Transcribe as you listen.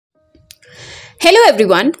Hello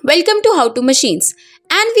everyone, welcome to How to Machines,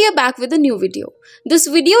 and we are back with a new video. This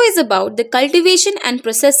video is about the cultivation and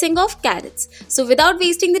processing of carrots. So without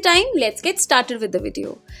wasting the time, let's get started with the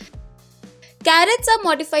video. Carrots are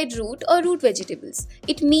modified root or root vegetables.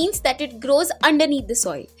 It means that it grows underneath the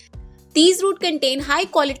soil. These roots contain high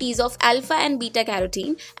qualities of alpha and beta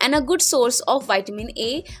carotene and a good source of vitamin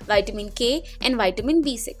A, vitamin K and vitamin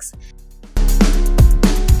B6.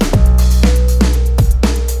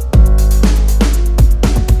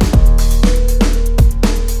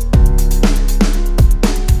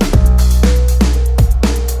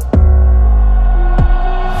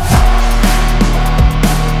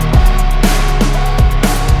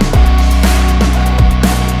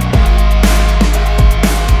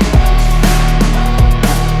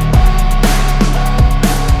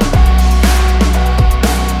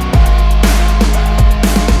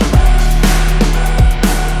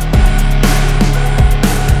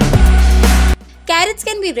 Carrots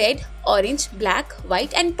can be red, orange, black,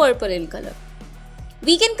 white and purple in color.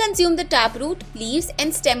 We can consume the taproot, leaves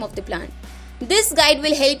and stem of the plant. This guide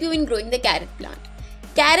will help you in growing the carrot plant.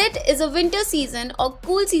 Carrot is a winter season or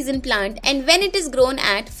cool season plant, and when it is grown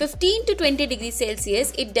at 15 to 20 degrees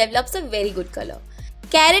Celsius, it develops a very good color.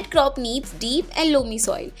 Carrot crop needs deep and loamy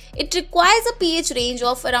soil. It requires a pH range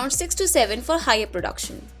of around 6 to 7 for higher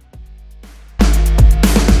production.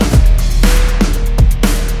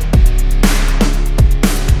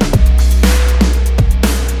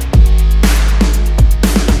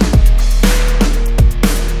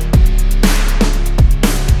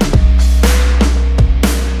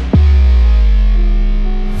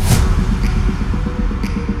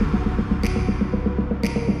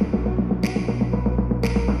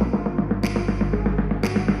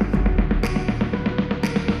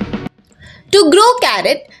 To grow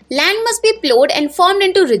carrot, land must be plowed and formed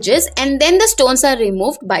into ridges, and then the stones are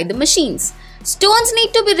removed by the machines. Stones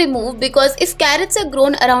need to be removed because if carrots are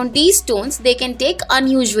grown around these stones, they can take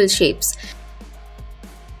unusual shapes.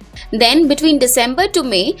 Then between December to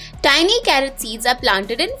May, tiny carrot seeds are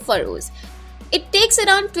planted in furrows. It takes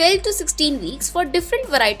around 12 to 16 weeks for different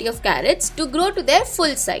variety of carrots to grow to their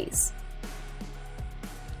full size.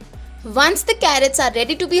 Once the carrots are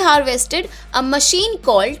ready to be harvested, a machine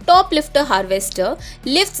called top lifter harvester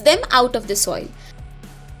lifts them out of the soil.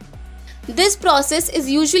 This process is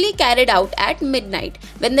usually carried out at midnight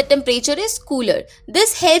when the temperature is cooler.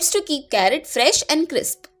 This helps to keep carrot fresh and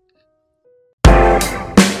crisp.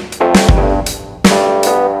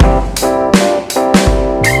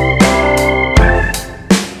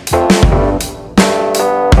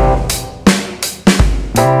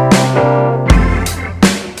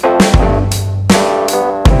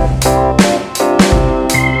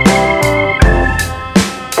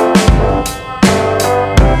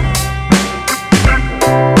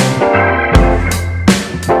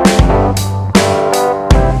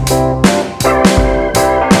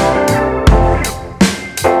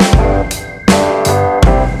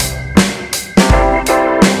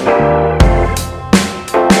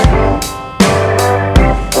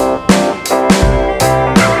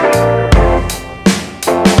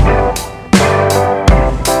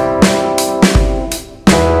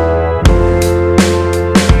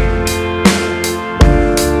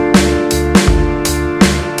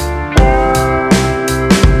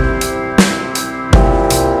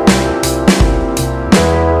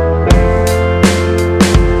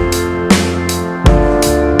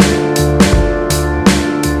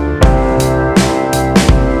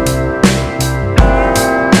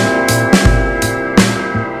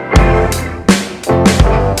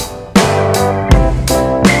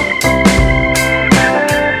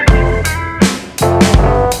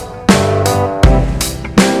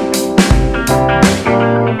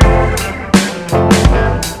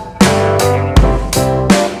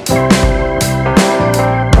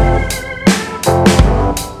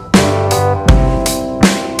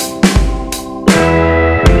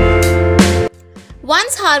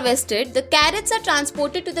 Once harvested, the carrots are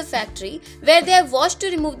transported to the factory where they are washed to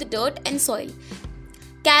remove the dirt and soil.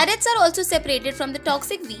 Carrots are also separated from the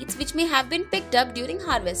toxic weeds which may have been picked up during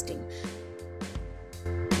harvesting.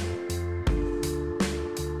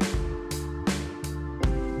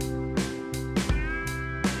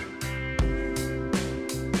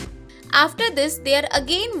 After this, they are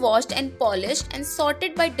again washed and polished and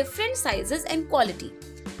sorted by different sizes and quality.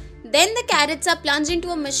 Then the carrots are plunged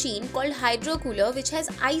into a machine called hydrocooler which has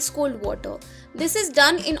ice cold water. This is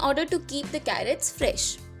done in order to keep the carrots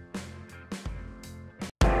fresh.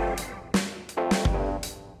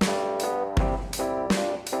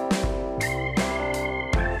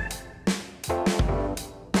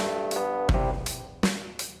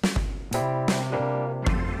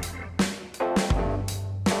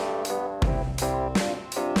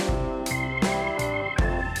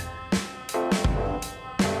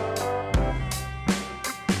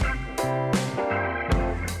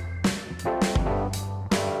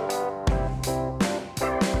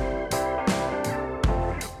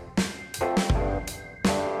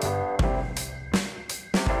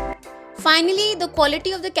 Finally, the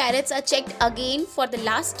quality of the carrots are checked again for the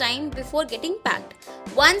last time before getting packed.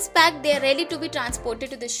 Once packed, they are ready to be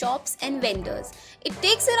transported to the shops and vendors. It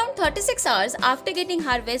takes around 36 hours after getting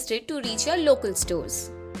harvested to reach your local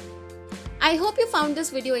stores. I hope you found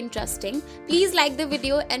this video interesting. Please like the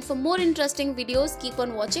video, and for more interesting videos, keep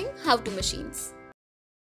on watching How to Machines.